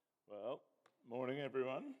Morning,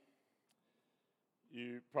 everyone.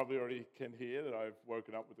 You probably already can hear that I've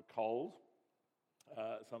woken up with a cold,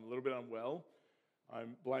 so I'm a little bit unwell.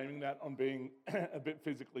 I'm blaming that on being a bit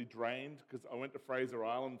physically drained because I went to Fraser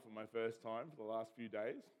Island for my first time for the last few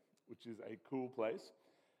days, which is a cool place.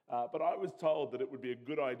 But I was told that it would be a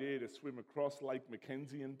good idea to swim across Lake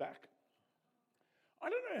Mackenzie and back. I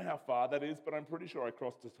don't know how far that is, but I'm pretty sure I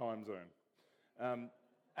crossed a time zone.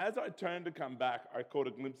 As I turned to come back, I caught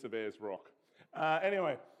a glimpse of Ayers Rock.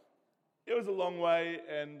 Anyway, it was a long way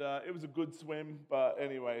and it was a good swim, but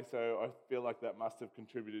anyway, so I feel like that must have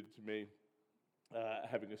contributed to me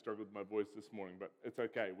having a struggle with my voice this morning, but it's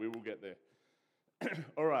okay, we will get there.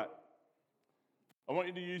 All right, I want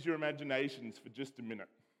you to use your imaginations for just a minute.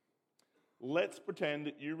 Let's pretend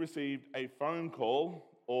that you received a phone call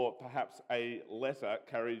or perhaps a letter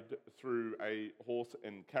carried through a horse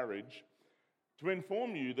and carriage to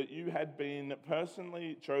inform you that you had been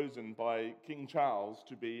personally chosen by King Charles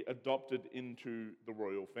to be adopted into the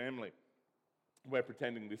royal family. We're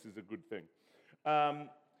pretending this is a good thing.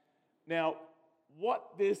 Now,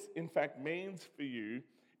 what this in fact means for you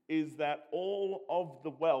is that all of the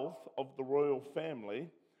wealth of the royal family,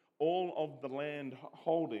 all of the land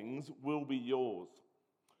holdings will be yours.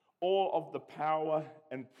 All of the power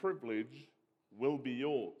and privilege will be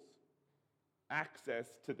yours. Access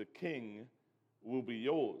to the king will be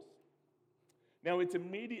yours. Now, it's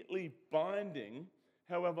immediately binding,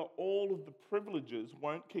 however, all of the privileges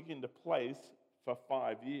won't kick into place for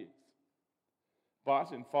 5 years.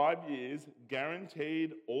 But in 5 years,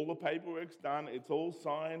 guaranteed, all the paperwork's done, it's all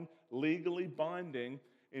signed, legally binding.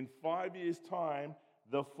 In 5 years' time,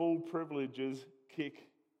 the full privileges kick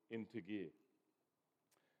into gear.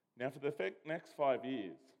 Now, for the next 5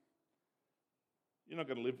 years, you're not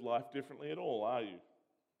going to live life differently at all, are you?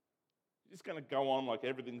 You're just going to go on like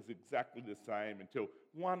everything's exactly the same until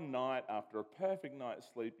one night, after a perfect night's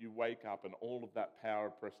sleep, you wake up and all of that power,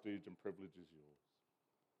 prestige, and privilege is yours.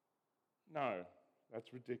 No,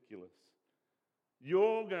 that's ridiculous.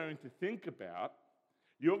 You're going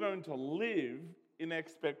to live in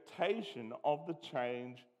expectation of the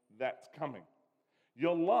change that's coming.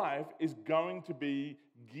 Your life is going to be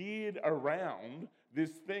geared around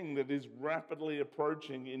this thing that is rapidly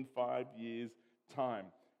approaching in 5 years' time.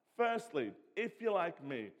 Firstly, if you're like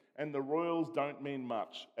me, and the royals don't mean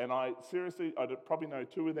much, and I probably know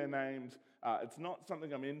 2 of their names, it's not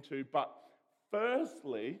something I'm into, but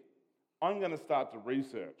firstly, I'm going to start to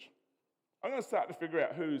research. I'm going to start to figure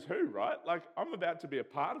out who's who, right? Like, I'm about to be a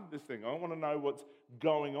part of this thing. I want to know what's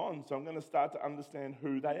going on, so I'm going to start to understand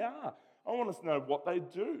who they are. I want to know what they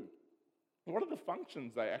do. What are the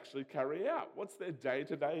functions they actually carry out? What's their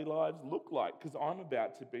day-to-day lives look like? Because I'm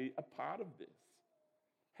about to be a part of this.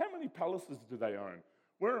 How many palaces do they own?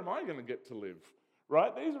 Where am I going to get to live?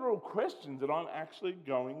 Right? These are all questions that I'm actually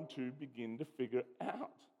going to begin to figure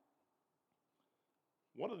out.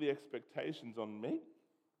 What are the expectations on me?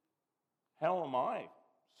 How am I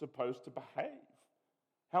supposed to behave?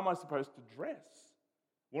 How am I supposed to dress?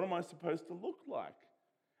 What am I supposed to look like?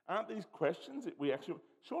 Aren't these questions that we actually...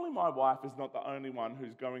 Surely my wife is not the only one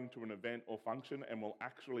who's going to an event or function and will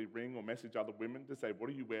actually ring or message other women to say,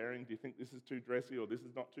 what are you wearing? Do you think this is too dressy or this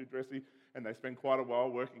is not too dressy? And they spend quite a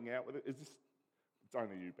while working out with it. It's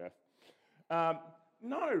only you, Beth.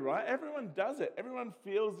 No, right? Everyone does it. Everyone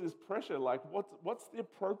feels this pressure, like what's the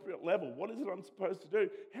appropriate level? What is it I'm supposed to do?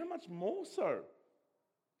 How much more so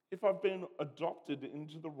if I've been adopted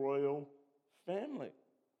into the royal family?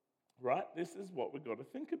 Right? This is what we've got to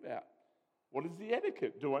think about. What is the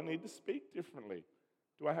etiquette? Do I need to speak differently?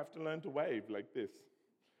 Do I have to learn to wave like this?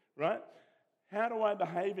 Right? How do I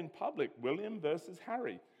behave in public? William versus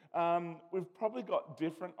Harry. We've probably got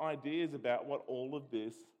different ideas about what all of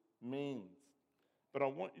this means. But I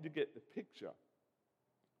want you to get the picture.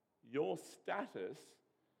 Your status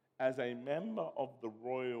as a member of the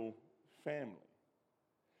royal family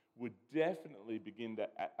would definitely begin to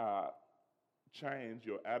change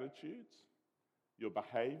your attitudes, your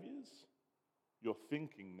behaviors, your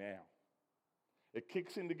thinking now. It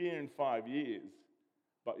kicks into gear in 5 years,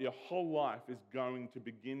 but your whole life is going to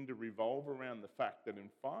begin to revolve around the fact that in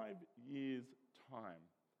 5 years' time,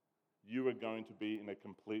 you are going to be in a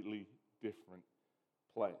completely different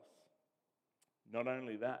place. Not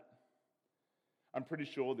only that, I'm pretty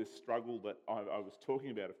sure this struggle that I was talking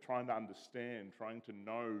about of trying to understand, trying to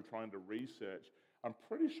know, trying to research, I'm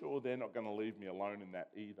pretty sure they're not going to leave me alone in that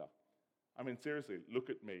either. I mean, seriously, look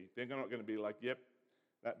at me. They're not going to be like, yep,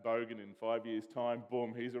 that bogan in 5 years' time,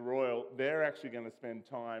 boom, he's a royal. They're actually going to spend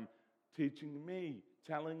time teaching me,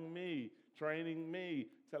 telling me, training me,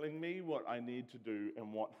 telling me what I need to do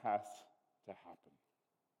and what has to happen.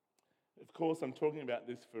 Of course, I'm talking about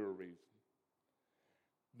this for a reason.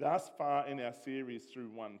 Thus far in our series through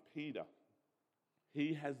 1 Peter,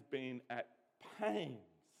 he has been at pains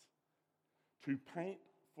to paint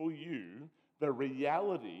for you the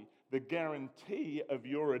reality, the guarantee of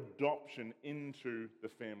your adoption into the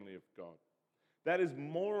family of God. That is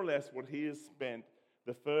more or less what he has spent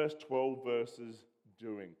the first 12 verses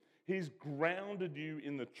doing. He's grounded you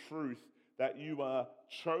in the truth that you are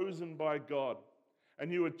chosen by God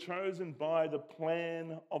and you are chosen by the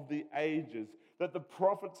plan of the ages, that the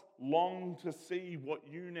prophets long to see what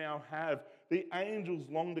you now have. The angels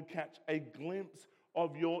long to catch a glimpse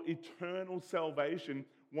of your eternal salvation,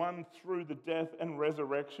 won through the death and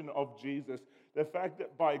resurrection of Jesus. The fact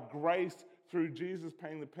that by grace, through Jesus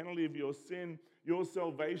paying the penalty of your sin, your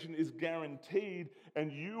salvation is guaranteed,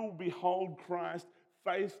 and you will behold Christ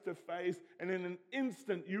face to face, and in an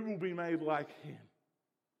instant you will be made like him,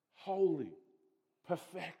 holy,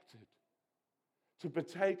 perfected, to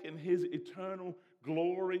partake in his eternal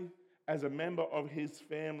glory as a member of his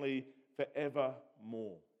family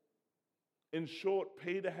forevermore. In short,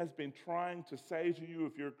 Peter has been trying to say to you,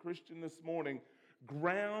 if you're a Christian this morning,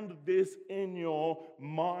 ground this in your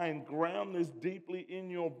mind, ground this deeply in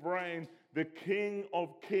your brain. The King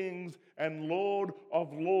of Kings and Lord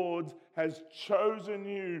of Lords has chosen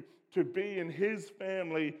you to be in his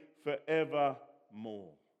family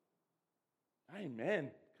forevermore.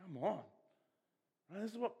 Amen. Come on.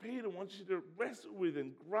 This is what Peter wants you to wrestle with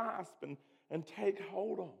and grasp and take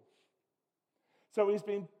hold of. So he's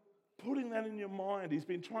been putting that in your mind. He's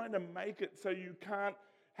been trying to make it so you can't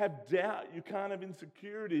have doubt, you can't have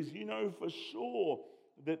insecurities. You know for sure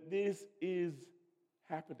that this is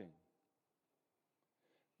happening.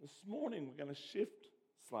 This morning we're going to shift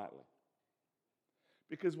slightly.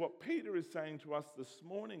 Because what Peter is saying to us this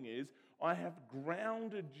morning is, I have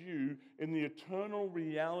grounded you in the eternal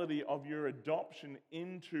reality of your adoption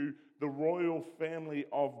into the royal family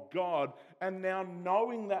of God. And now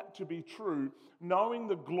knowing that to be true, knowing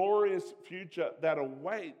the glorious future that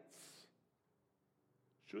awaits,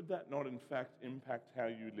 should that not in fact impact how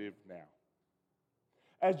you live now?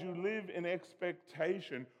 As you live in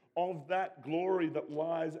expectation of that glory that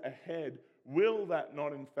lies ahead, will that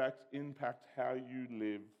not in fact impact how you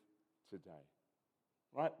live today?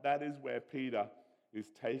 Right? That is where Peter is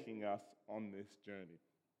taking us on this journey.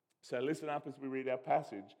 So listen up as we read our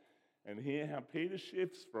passage and hear how Peter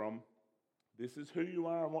shifts from this is who you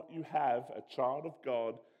are and what you have, a child of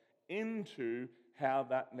God, into how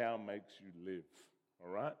that now makes you live.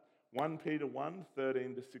 All right? 1 Peter 1,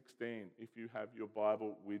 13 to 16, if you have your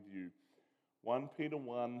Bible with you. 1 Peter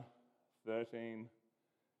 1, 13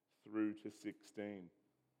 through to 16.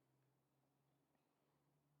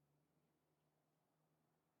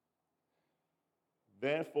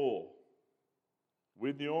 Therefore,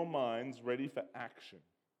 with your minds ready for action,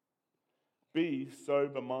 be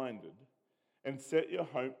sober-minded and set your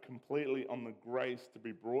hope completely on the grace to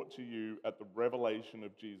be brought to you at the revelation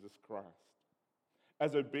of Jesus Christ.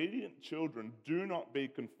 As obedient children, do not be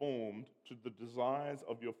conformed to the desires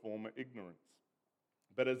of your former ignorance,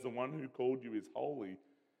 but as the one who called you is holy,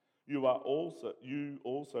 you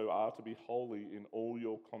also are to be holy in all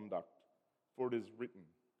your conduct. For it is written,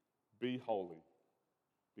 be holy,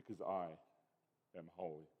 because I am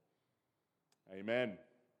holy. Amen.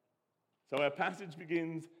 So our passage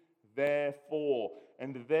begins, therefore.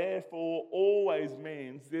 And therefore always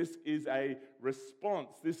means this is a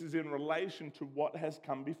response. This is in relation to what has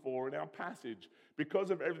come before in our passage. Because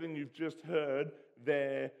of everything you've just heard,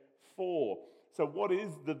 therefore. So what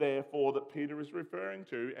is the therefore that Peter is referring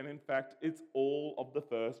to? And in fact, it's all of the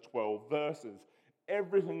first 12 verses.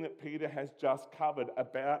 Everything that Peter has just covered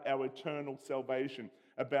about our eternal salvation,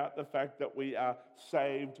 about the fact that we are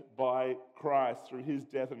saved by Christ through his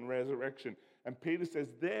death and resurrection. And Peter says,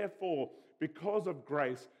 therefore, because of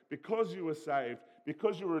grace, because you were saved,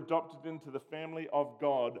 because you were adopted into the family of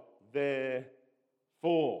God,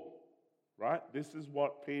 therefore, right? This is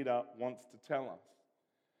what Peter wants to tell us.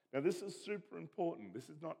 Now, this is super important. This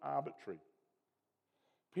is not arbitrary.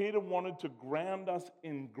 Peter wanted to ground us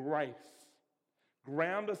in grace,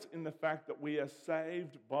 ground us in the fact that we are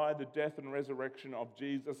saved by the death and resurrection of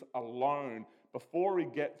Jesus alone before he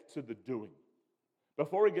gets to the doing,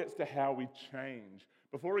 before he gets to how we change,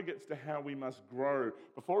 before he gets to how we must grow,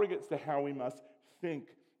 before he gets to how we must think,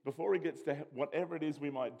 before he gets to whatever it is we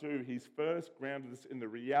might do. He's first grounded us in the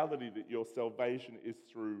reality that your salvation is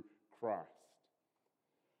through Christ.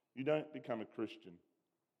 You don't become a Christian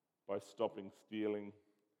by stopping stealing.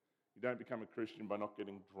 You don't become a Christian by not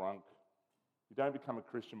getting drunk. You don't become a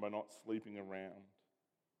Christian by not sleeping around.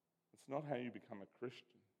 It's not how you become a Christian.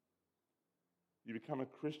 You become a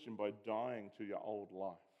Christian by dying to your old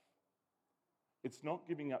life. It's not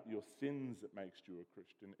giving up your sins that makes you a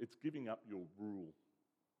Christian. It's giving up your rule.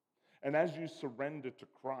 And as you surrender to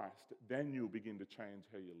Christ, then you'll begin to change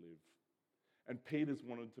how you live. And Peter's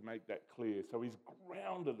wanted to make that clear. So he's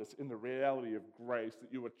grounded us in the reality of grace,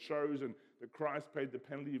 that you were chosen, that Christ paid the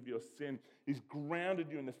penalty of your sin. He's grounded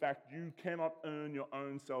you in the fact you cannot earn your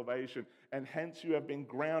own salvation. And hence you have been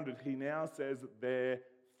grounded. He now says,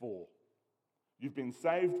 therefore. You've been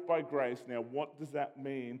saved by grace. Now what does that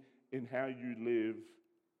mean in how you live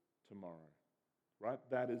tomorrow? Right?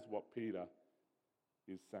 That is what Peter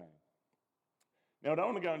is saying. Now, I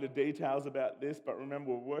don't want to go into details about this, but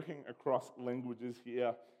remember, we're working across languages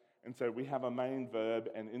here, and so we have a main verb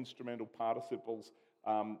and instrumental participles.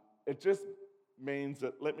 It just means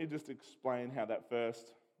that, let me just explain how that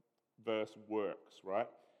first verse works, right?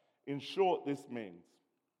 In short, this means,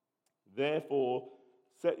 therefore,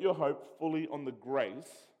 set your hope fully on the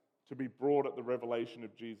grace to be brought at the revelation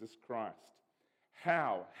of Jesus Christ.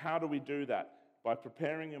 How? How do we do that? By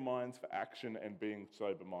preparing your minds for action and being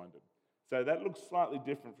sober-minded. So that looks slightly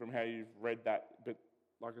different from how you've read that, but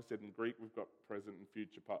like I said, in Greek, we've got present and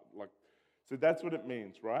future part. So that's what it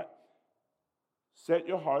means, right? Set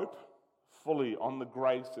your hope fully on the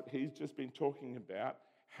grace that he's just been talking about.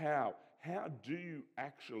 How? How do you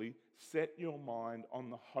actually set your mind on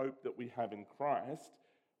the hope that we have in Christ?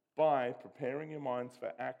 By preparing your minds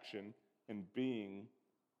for action and being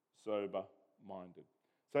sober-minded.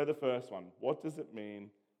 So the first one, what does it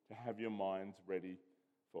mean to have your minds ready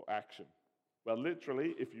for action? Well,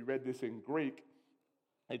 literally, if you read this in Greek,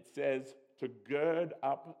 it says to gird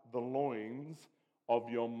up the loins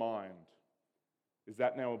of your mind. Is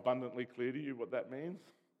that now abundantly clear to you what that means?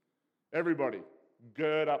 Everybody,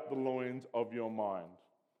 gird up the loins of your mind.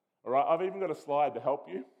 All right, I've even got a slide to help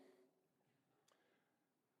you.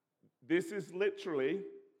 This is literally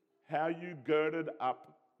how you girded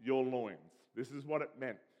up your loins. This is what it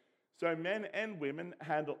meant. So men and women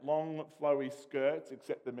had long, flowy skirts,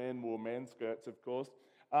 except the men wore men's skirts, of course.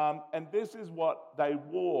 And this is what they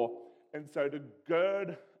wore. And so to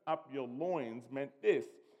gird up your loins meant this.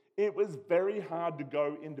 It was very hard to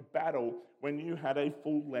go into battle when you had a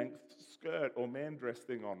full-length skirt or man dress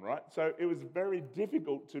thing on, right? So it was very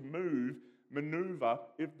difficult to maneuver,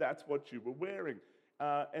 if that's what you were wearing.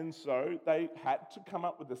 And so they had to come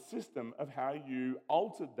up with a system of how you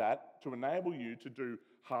altered that to enable you to do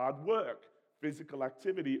hard work, physical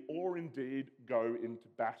activity, or indeed go into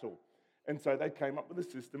battle. And so they came up with a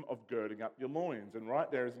system of girding up your loins. And right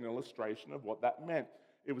there is an illustration of what that meant.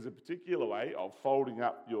 It was a particular way of folding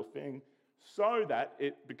up your thing so that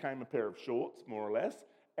it became a pair of shorts, more or less,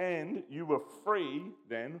 and you were free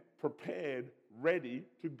then, prepared, ready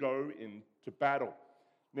to go into battle.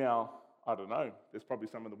 Now, I don't know, there's probably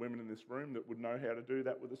some of the women in this room that would know how to do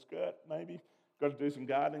that with a skirt, maybe. Got to do some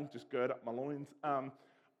gardening, just gird up my loins.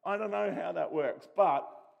 I don't know how that works, but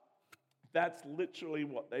that's literally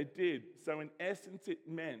what they did. So in essence, it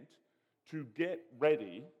meant to get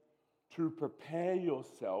ready, to prepare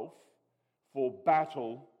yourself for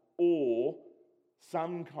battle or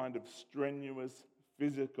some kind of strenuous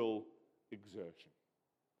physical exertion.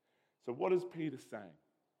 So what is Peter saying?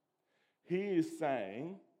 He is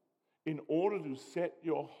saying, in order to set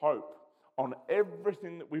your hope on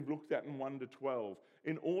everything that we've looked at in 1 to 12,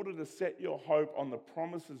 in order to set your hope on the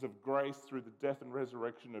promises of grace through the death and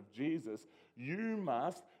resurrection of Jesus, you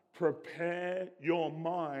must prepare your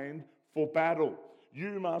mind for battle.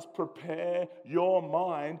 You must prepare your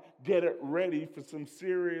mind, get it ready for some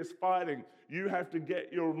serious fighting. You have to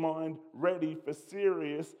get your mind ready for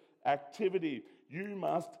serious activity. You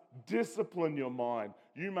must discipline your mind.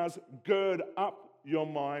 You must gird up your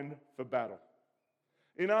mind for battle.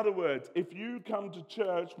 In other words, if you come to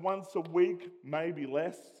church once a week, maybe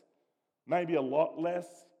less, maybe a lot less,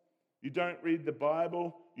 you don't read the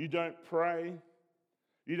Bible, you don't pray,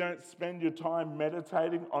 you don't spend your time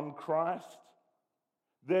meditating on Christ,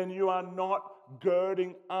 then you are not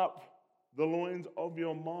girding up the loins of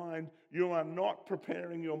your mind. You are not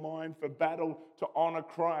preparing your mind for battle to honor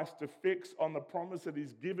Christ, to fix on the promise that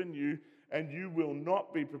he's given you, and you will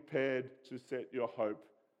not be prepared to set your hope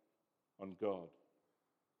on God.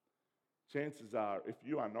 Chances are, if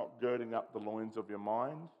you are not girding up the loins of your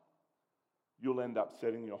mind, you'll end up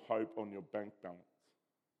setting your hope on your bank balance.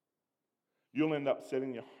 You'll end up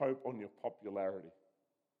setting your hope on your popularity.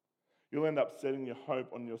 You'll end up setting your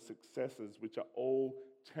hope on your successes, which are all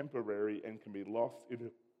temporary and can be lost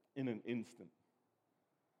in an instant.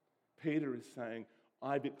 Peter is saying,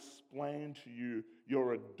 I've explained to you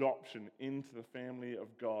your adoption into the family of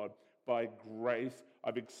God by grace.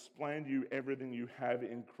 I've explained to you everything you have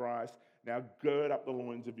in Christ. Now gird up the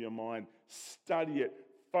loins of your mind, study it,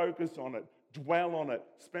 focus on it, dwell on it,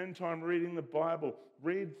 spend time reading the Bible,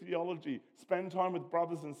 read theology, spend time with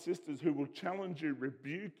brothers and sisters who will challenge you,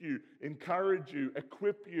 rebuke you, encourage you,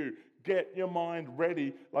 equip you. Get your mind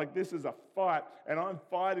ready. Like this is a fight, and I'm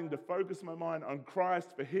fighting to focus my mind on Christ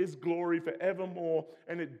for his glory forevermore,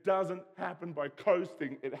 and it doesn't happen by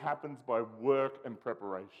coasting, it happens by work and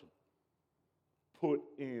preparation. Put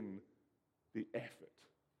in the effort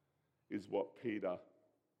is what Peter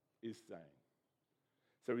is saying.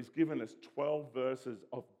 So he's given us 12 verses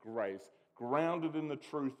of grace, grounded in the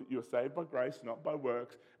truth that you're saved by grace, not by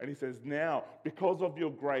works. And he says, now, because of your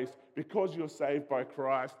grace, because you're saved by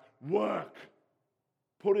Christ, work.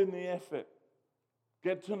 Put in the effort.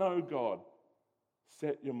 Get to know God.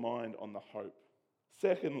 Set your mind on the hope.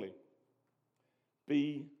 Secondly,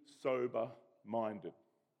 be sober-minded.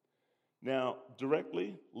 Now,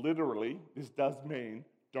 directly, literally, this does mean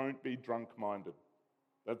don't be drunk-minded.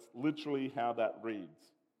 That's literally how that reads.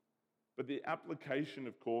 But the application,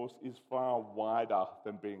 of course, is far wider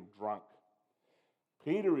than being drunk.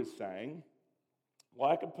 Peter is saying,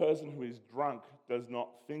 like a person who is drunk does not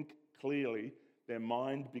think clearly, their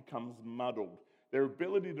mind becomes muddled. Their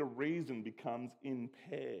ability to reason becomes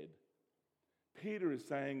impaired. Peter is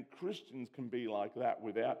saying Christians can be like that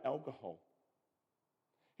without alcohol.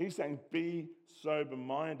 He's saying be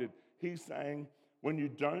sober-minded. He's saying when you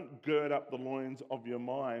don't gird up the loins of your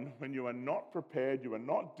mind, when you are not prepared, you are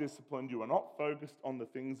not disciplined, you are not focused on the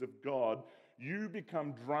things of God, you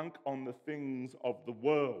become drunk on the things of the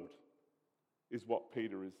world, is what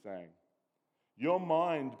Peter is saying. Your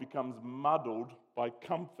mind becomes muddled by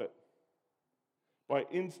comfort, by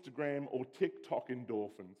Instagram or TikTok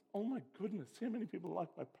endorphins. Oh my goodness, see how many people like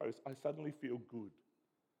my post? I suddenly feel good.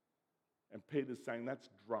 And Peter's saying that's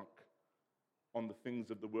drunk on the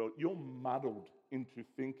things of the world. You're muddled into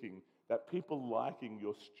thinking that people liking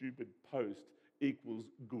your stupid post equals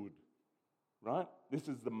good, right? This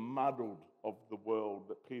is the muddled of the world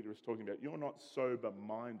that Peter is talking about. You're not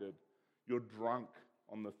sober-minded. You're drunk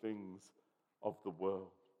on the things of the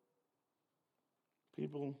world.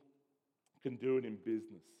 People can do it in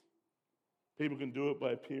business. People can do it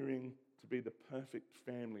by appearing to be the perfect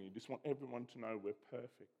family. You just want everyone to know we're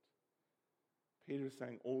perfect. Peter is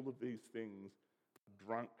saying all of these things are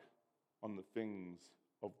drunk on the things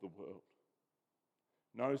of the world.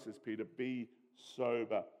 No, says Peter, be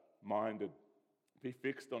sober-minded. Be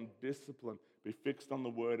fixed on discipline. Be fixed on the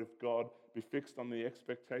word of God. Be fixed on the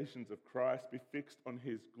expectations of Christ. Be fixed on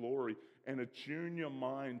his glory. And attune your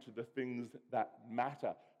mind to the things that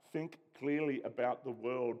matter. Think clearly about the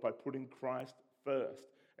world by putting Christ first.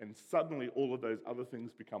 And suddenly all of those other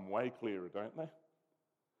things become way clearer, don't they?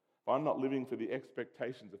 If I'm not living for the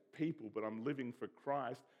expectations of people, but I'm living for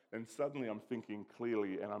Christ, then suddenly I'm thinking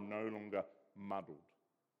clearly and I'm no longer muddled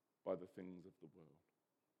by the things of the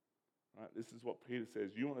world. Right? This is what Peter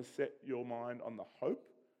says. You want to set your mind on the hope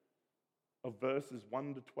of verses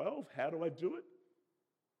 1 to 12? How do I do it?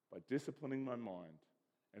 By disciplining my mind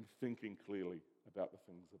and thinking clearly about the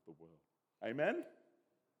things of the world. Amen?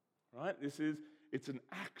 Right? It's an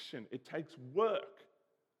action. It takes work.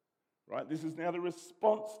 Right? This is now the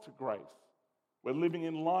response to grace. We're living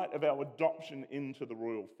in light of our adoption into the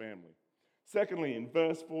royal family. Secondly, in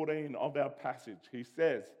verse 14 of our passage, he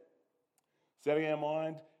says, setting our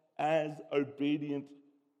mind as obedient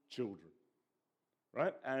children.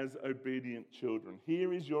 Right? As obedient children.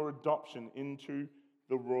 Here is your adoption into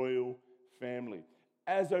the royal family.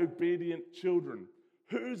 As obedient children.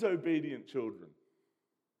 Whose obedient children?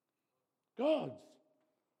 God's.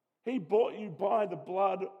 He bought you by the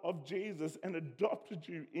blood of Jesus and adopted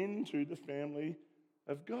you into the family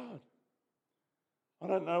of God. I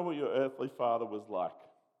don't know what your earthly father was like.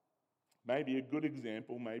 Maybe a good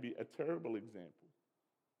example, maybe a terrible example.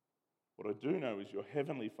 What I do know is your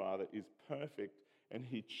heavenly Father is perfect and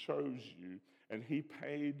he chose you and he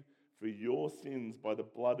paid for your sins by the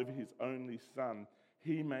blood of his only Son.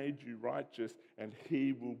 He made you righteous and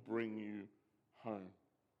he will bring you home.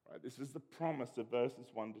 Right? This is the promise of verses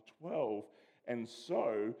 1 to 12. And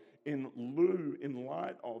so, in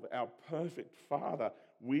light of our perfect Father,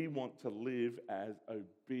 we want to live as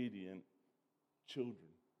obedient children.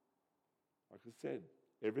 Like I said,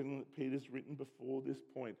 everything that Peter's written before this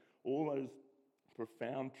point, all those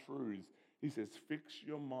profound truths, he says, fix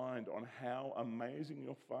your mind on how amazing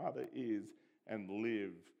your Father is and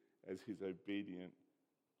live as his obedient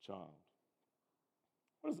child.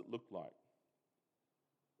 What does it look like?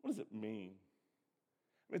 What does it mean?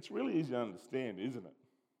 It's really easy to understand, isn't it?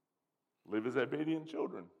 Live as obedient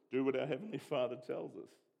children. Do what our Heavenly Father tells us.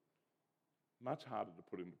 Much harder to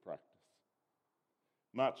put into practice.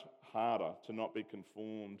 Much harder to not be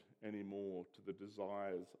conformed anymore to the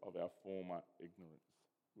desires of our former ignorance,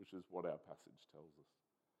 which is what our passage tells us.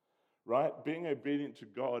 Right? Being obedient to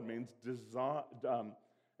God means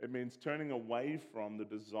it means turning away from the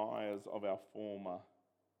desires of our former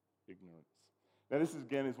ignorance. Now, this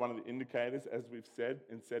again is one of the indicators, as we've said,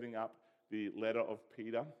 in setting up the letter of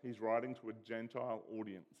Peter. He's writing to a Gentile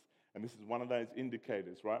audience. And this is one of those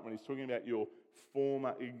indicators, right? When he's talking about your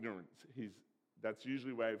former ignorance, that's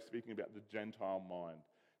usually a way of speaking about the Gentile mind.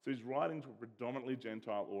 So he's writing to a predominantly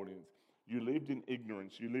Gentile audience. You lived in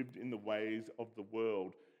ignorance. You lived in the ways of the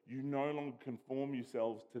world. You no longer conform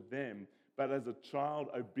yourselves to them, but as a child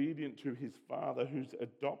obedient to his father who's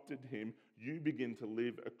adopted him, you begin to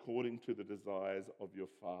live according to the desires of your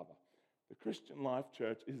father. The Christian life,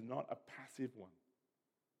 church, is not a passive one.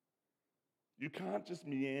 You can't just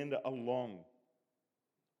meander along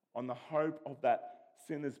on the hope of that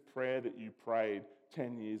sinner's prayer that you prayed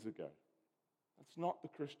 10 years ago. That's not the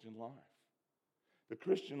Christian life. The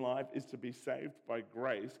Christian life is to be saved by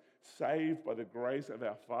grace, saved by the grace of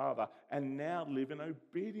our Father, and now live in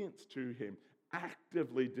obedience to him,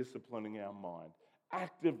 actively disciplining our mind,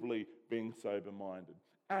 actively being sober-minded,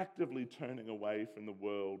 actively turning away from the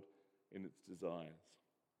world in its desires.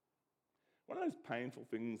 One of those painful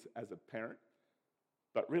things as a parent,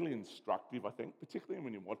 but really instructive, I think, particularly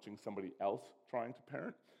when you're watching somebody else trying to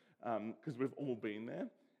parent, because we've all been there,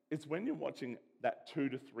 it's when you're watching that 2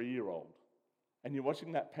 to 3-year-old and you're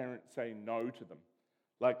watching that parent say no to them.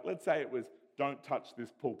 Like, let's say it was, don't touch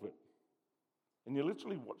this pulpit. And you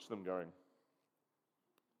literally watch them going,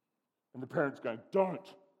 and the parent's going,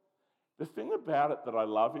 don't. The thing about it that I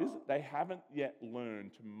love is they haven't yet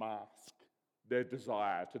learned to mask their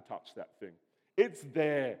desire to touch that thing. It's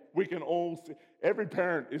there. We can all see. Every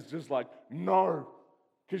parent is just like, no.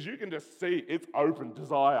 Because you can just see it's open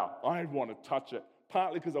desire. I want to touch it.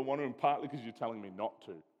 Partly because I want to and partly because you're telling me not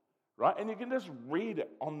to. Right? And you can just read it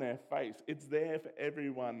on their face. It's there for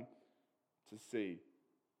everyone to see.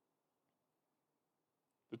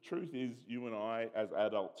 The truth is, you and I, as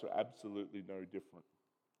adults, are absolutely no different.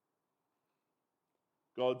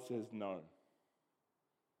 God says no.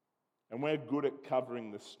 And we're good at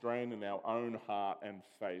covering the strain in our own heart and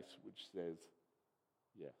face, which says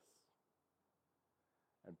yes.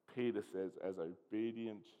 And Peter says, as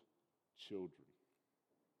obedient children,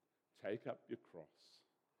 take up your cross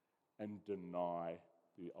and deny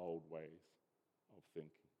the old ways of thinking.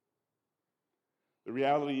 The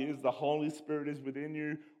reality is the Holy Spirit is within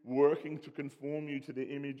you, working to conform you to the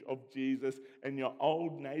image of Jesus, and your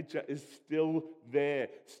old nature is still there,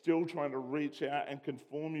 still trying to reach out and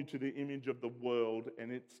conform you to the image of the world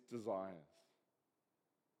and its desires.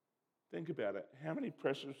 Think about it. How many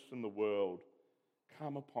pressures from the world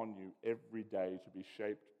come upon you every day to be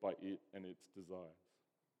shaped by it and its desires?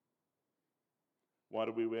 Why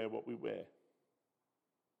do we wear what we wear?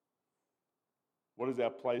 What does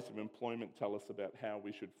our place of employment tell us about how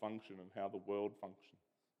we should function and how the world functions?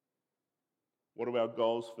 What do our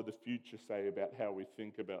goals for the future say about how we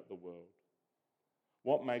think about the world?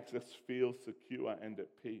 What makes us feel secure and at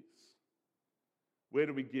peace? Where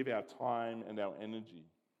do we give our time and our energy?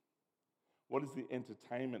 What is the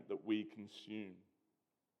entertainment that we consume?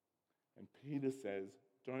 And Peter says,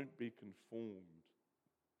 don't be conformed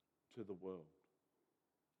to the world.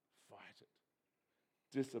 Fight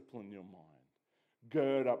it. Discipline your mind.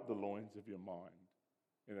 Gird up the loins of your mind,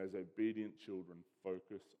 and as obedient children,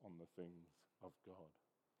 focus on the things of God.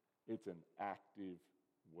 It's an active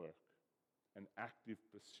work, an active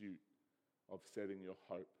pursuit of setting your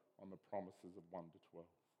hope on the promises of 1 to 12.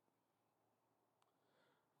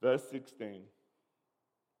 Verse 16,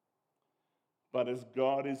 but as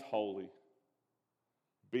God is holy,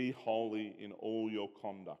 be holy in all your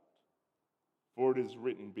conduct. For it is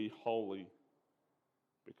written, be holy,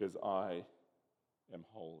 because I am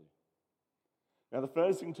holy. Now, the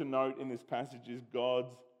first thing to note in this passage is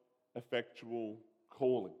God's effectual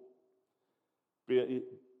calling.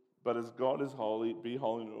 But as God is holy, be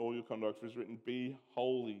holy in all your conduct. For it is written, be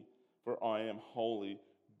holy, for I am holy.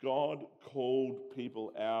 God called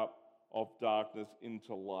people out of darkness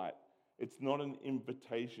into light. It's not an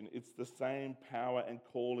invitation. It's the same power and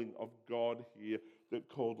calling of God here that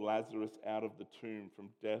called Lazarus out of the tomb from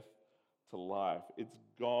death to life. It's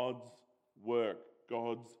God's work,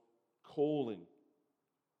 God's calling.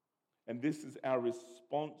 And this is our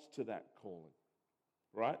response to that calling,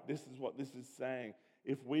 right? This is what this is saying.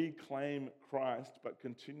 If we claim Christ but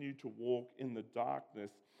continue to walk in the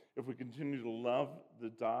darkness, if we continue to love the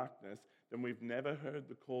darkness, then we've never heard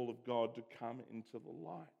the call of God to come into the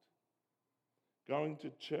light. Going to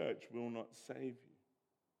church will not save you.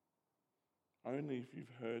 Only if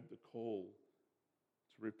you've heard the call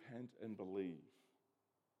to repent and believe.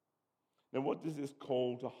 Now, what does this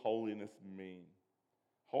call to holiness mean?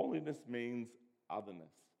 Holiness means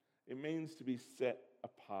otherness. It means to be set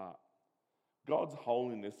apart. God's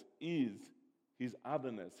holiness is his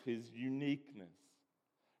otherness, his uniqueness.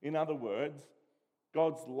 In other words,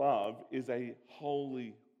 God's love is a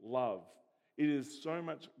holy love. It is so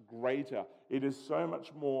much greater. It is so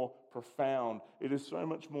much more profound. It is so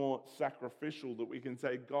much more sacrificial that we can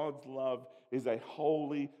say God's love is a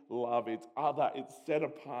holy love. It's other, it's set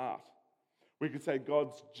apart. We could say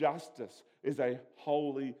God's justice is a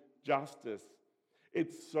holy justice.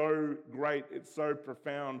 It's so great, it's so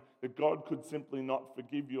profound that God could simply not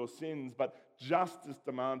forgive your sins, but justice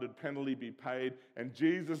demanded penalty be paid, and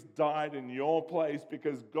Jesus died in your place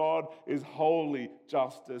because God is holy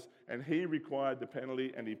justice, and he required the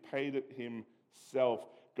penalty and he paid it himself.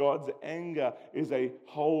 God's anger is a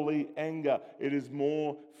holy anger. It is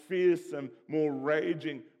more fearsome, more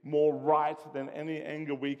raging, more right than any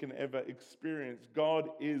anger we can ever experience. God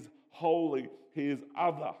is holy. He is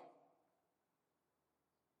other.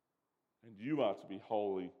 And you are to be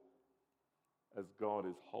holy as God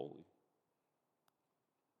is holy.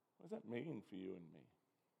 What does that mean for you and me?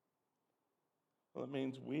 Well, it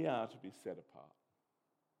means we are to be set apart.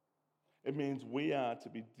 It means we are to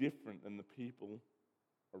be different than the people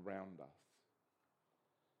around us.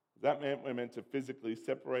 That meant we're meant to physically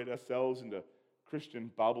separate ourselves into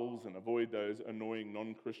Christian bubbles and avoid those annoying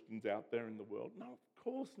non-Christians out there in the world? No, of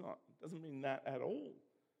course not. It doesn't mean that at all.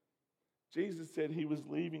 Jesus said he was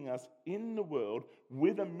leaving us in the world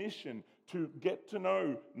with a mission to get to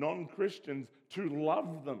know non-Christians, to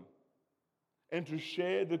love them, and to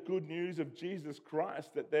share the good news of Jesus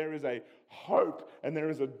Christ, that there is a hope and there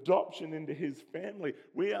is adoption into his family.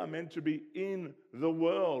 We are meant to be in the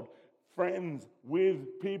world, friends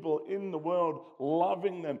with people in the world,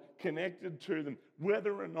 loving them, connected to them.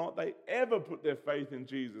 Whether or not they ever put their faith in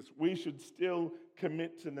Jesus, we should still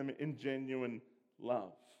commit to them in genuine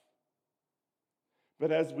love.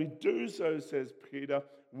 But as we do so, says Peter,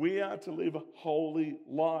 we are to live holy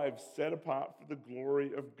lives set apart for the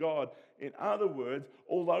glory of God. In other words,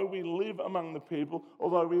 although we live among the people,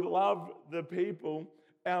 although we love the people,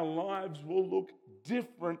 our lives will look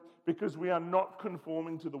different because we are not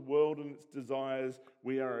conforming to the world and its desires.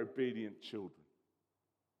 We are obedient children.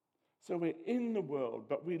 So we're in the world,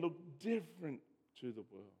 but we look different to the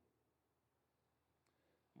world.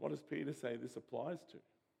 What does Peter say this applies to?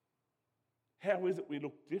 How is it we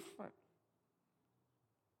look different?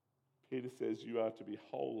 Peter says you are to be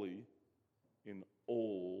holy in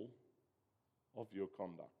all of your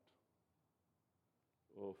conduct.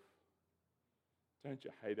 Oof. Don't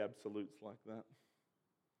you hate absolutes like that?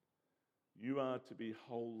 You are to be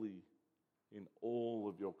holy in all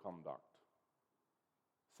of your conduct.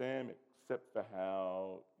 Sam, except for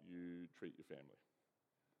how you treat your family.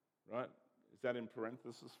 Right? Is that in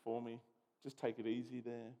parenthesis for me? Just take it easy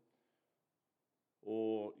there.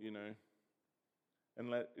 Or,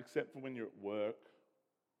 except for when you're at work,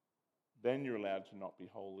 then you're allowed to not be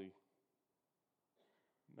holy.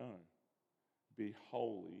 No. Be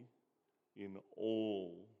holy in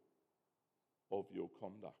all of your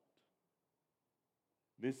conduct.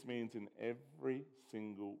 This means in every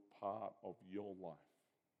single part of your life.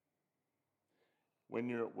 When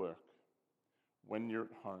you're at work, when you're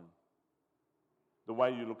at home, the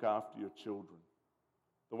way you look after your children,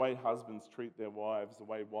 the way husbands treat their wives, the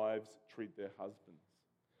way wives treat their husbands,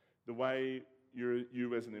 the way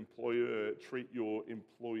you as an employer treat your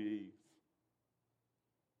employees.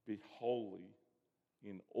 Be holy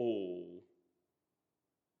in all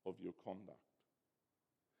of your conduct.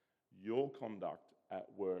 Your conduct at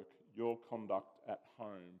work, your conduct at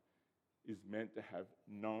home is meant to have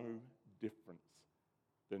no difference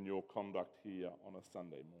than your conduct here on a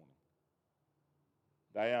Sunday morning.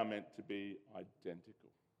 They are meant to be identical.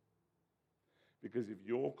 Because if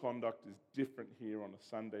your conduct is different here on a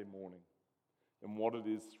Sunday morning than what it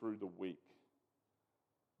is through the week,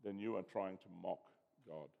 then you are trying to mock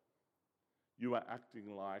God. You are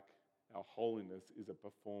acting like our holiness is a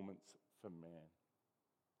performance for man.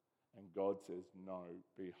 And God says, no,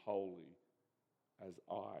 be holy as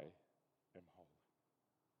I am holy.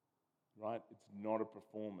 Right? It's not a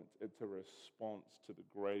performance. It's a response to the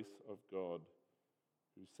grace of God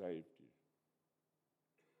who saved you.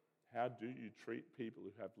 How do you treat people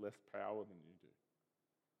who have less power than you do?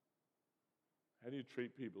 How do you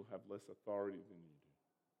treat people who have less authority than you do?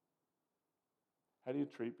 How do you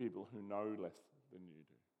treat people who know less than you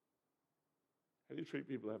do? How do you treat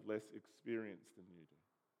people who have less experience than you do?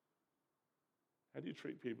 How do you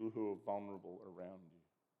treat people who are vulnerable around you?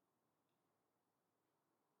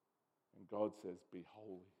 And God says, be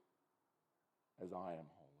holy as I am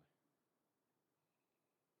holy.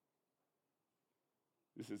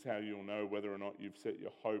 This is how you'll know whether or not you've set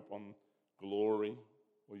your hope on glory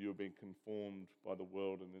or you're being conformed by the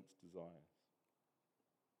world and its desires.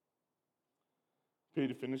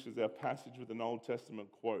 Peter finishes our passage with an Old Testament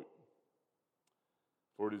quote.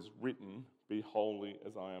 For it is written, be holy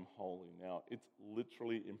as I am holy. Now, it's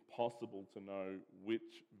literally impossible to know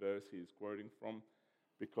which verse he is quoting from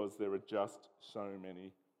because there are just so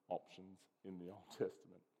many options in the Old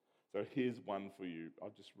Testament. So here's one for you.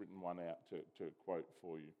 I've just written one out to quote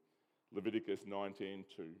for you. Leviticus 19:2.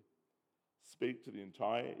 Speak to the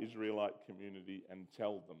entire Israelite community and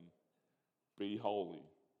tell them, be holy,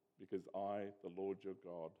 because I, the Lord your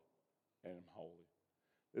God, am holy.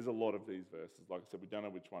 There's a lot of these verses. Like I said, we don't know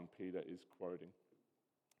which one Peter is quoting.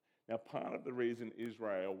 Now, part of the reason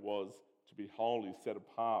Israel was to be holy, set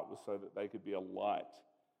apart, was so that they could be a light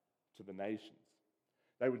to the nations.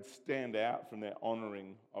 They would stand out from their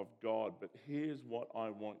honouring of God. But here's what I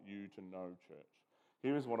want you to know, church.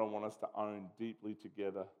 Here's what I want us to own deeply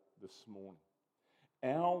together this morning.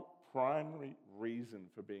 Our primary reason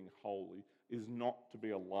for being holy is not to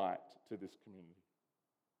be a light to this community.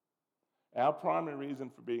 Our primary reason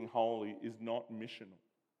for being holy is not missional.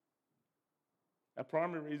 Our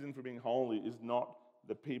primary reason for being holy is not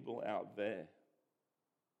the people out there.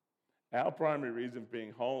 Our primary reason for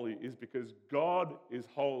being holy is because God is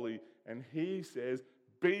holy and he says,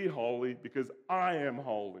 be holy because I am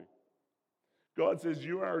holy. God says,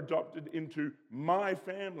 you are adopted into my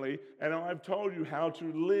family and I've told you how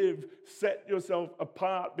to live. Set yourself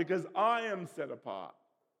apart because I am set apart.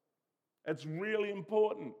 It's really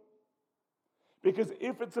important. Because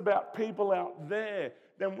if it's about people out there,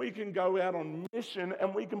 then we can go out on mission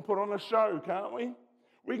and we can put on a show, can't we?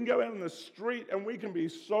 We can go out on the street and we can be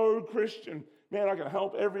so Christian. Man, I can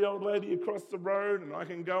help every old lady across the road and I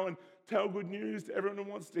can go and tell good news to everyone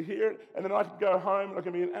who wants to hear it. And then I can go home and I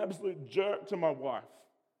can be an absolute jerk to my wife.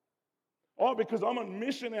 Oh, because I'm on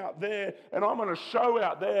mission out there and I'm on a show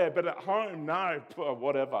out there, but at home, no,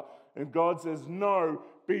 whatever. And God says, no,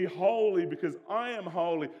 be holy because I am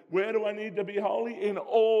holy. Where do I need to be holy? In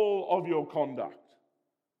all of your conduct.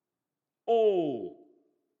 All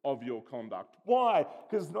of your conduct. Why?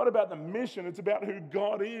 Because it's not about the mission, it's about who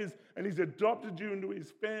God is. And he's adopted you into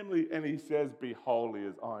his family and he says, be holy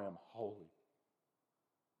as I am holy.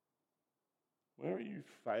 Where are you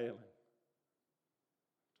failing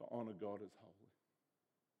to honor God as holy?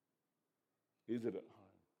 Is it at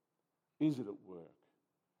home? Is it at work?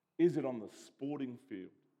 Is it on the sporting field?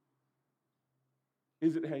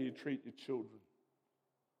 Is it how you treat your children?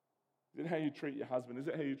 Is it how you treat your husband? Is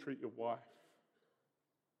it how you treat your wife?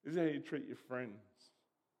 Is it how you treat your friends?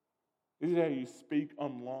 Is it how you speak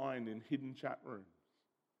online in hidden chat rooms?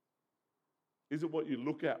 Is it what you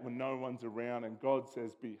look at when no one's around and God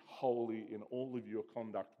says, be holy in all of your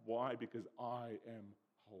conduct? Why? Because I am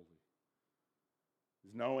holy.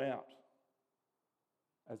 There's no out.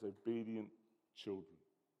 As obedient children,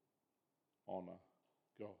 honor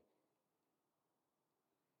God.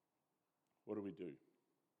 What do we do?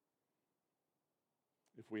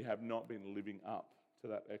 If we have not been living up to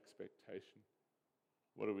that expectation,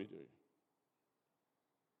 what do?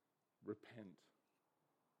 Repent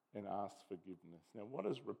and ask forgiveness. Now, what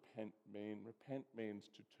does repent mean? Repent means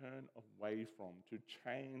to turn away from, to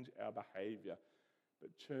change our behavior.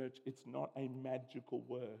 But church, it's not a magical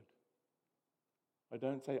word. I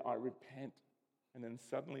don't say, I repent, and then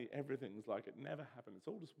suddenly everything's like it never happened. It's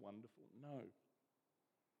all just wonderful. No.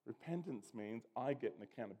 Repentance means I get an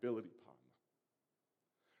accountability partner.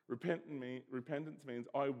 Repentance means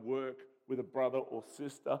I work with a brother or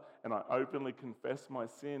sister and I openly confess my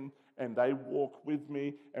sin and they walk with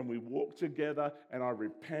me and we walk together and I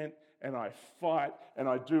repent and I fight and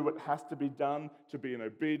I do what has to be done to be an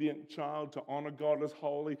obedient child, to honor God as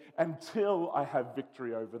holy until I have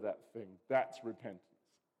victory over that thing. That's repentance,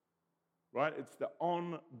 right? It's the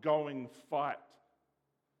ongoing fight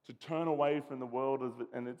to turn away from the world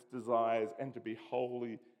and its desires and to be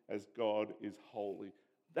holy as God is holy.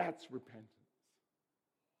 That's repentance.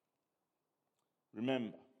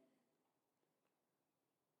 Remember,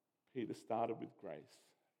 Peter started with grace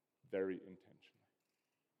very intentionally.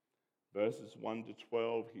 Verses 1 to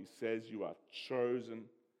 12, he says, you are chosen.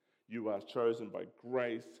 You are chosen by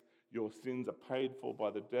grace. Your sins are paid for by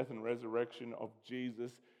the death and resurrection of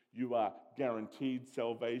Jesus. You are guaranteed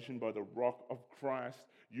salvation by the rock of Christ.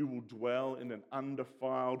 You will dwell in an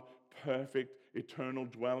undefiled, perfect, eternal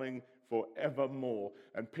dwelling forevermore.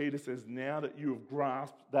 And Peter says, now that you have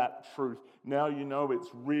grasped that truth, now you know it's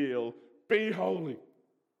real, be holy,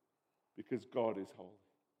 because God is holy.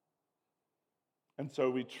 And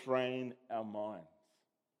so we train our minds.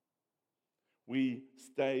 We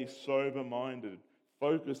stay sober-minded,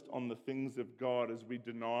 focused on the things of God as we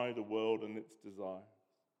deny the world and its desires.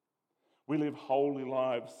 We live holy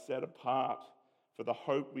lives set apart for the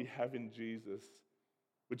hope we have in Jesus,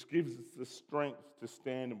 which gives us the strength to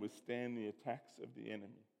stand and withstand the attacks of the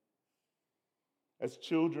enemy. As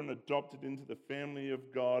children adopted into the family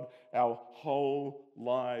of God, our whole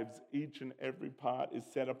lives, each and every part, is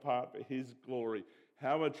set apart for His glory.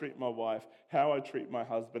 How I treat my wife, how I treat my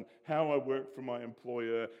husband, how I work for my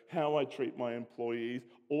employer, how I treat my employees,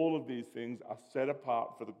 all of these things are set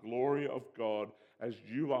apart for the glory of God, as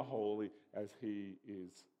you are holy, as He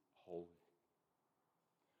is holy.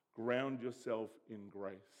 Ground yourself in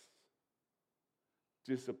grace.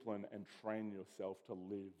 Discipline and train yourself to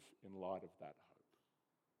live in light of that hope.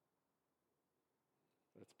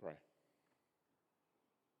 Let's pray.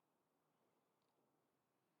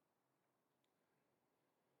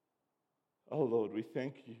 Oh Lord, we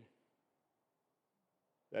thank you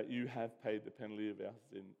that you have paid the penalty of our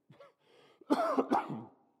sin.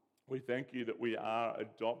 We thank you that we are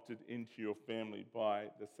adopted into your family by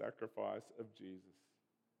the sacrifice of Jesus.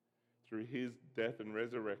 Through His death and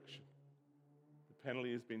resurrection, the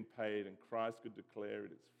penalty has been paid and Christ could declare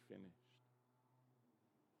it is finished.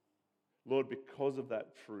 Lord, because of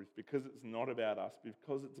that truth, because it's not about us,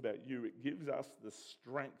 because it's about you, it gives us the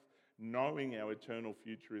strength, knowing our eternal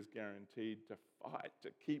future is guaranteed, to fight, to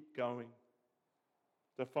keep going,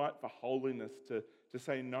 to fight for holiness, to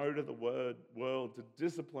say no to the world, to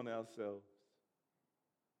discipline ourselves.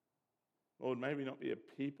 Lord, may we not be a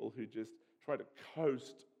people who just try to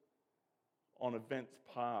coast on events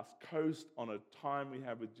past, coast on a time we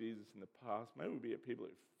have with Jesus in the past. May we be a people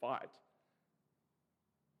who fight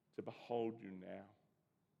to behold you now,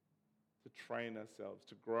 to train ourselves,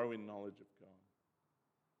 to grow in knowledge of God.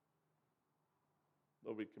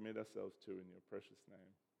 Lord, we commit ourselves to in your precious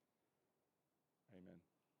name.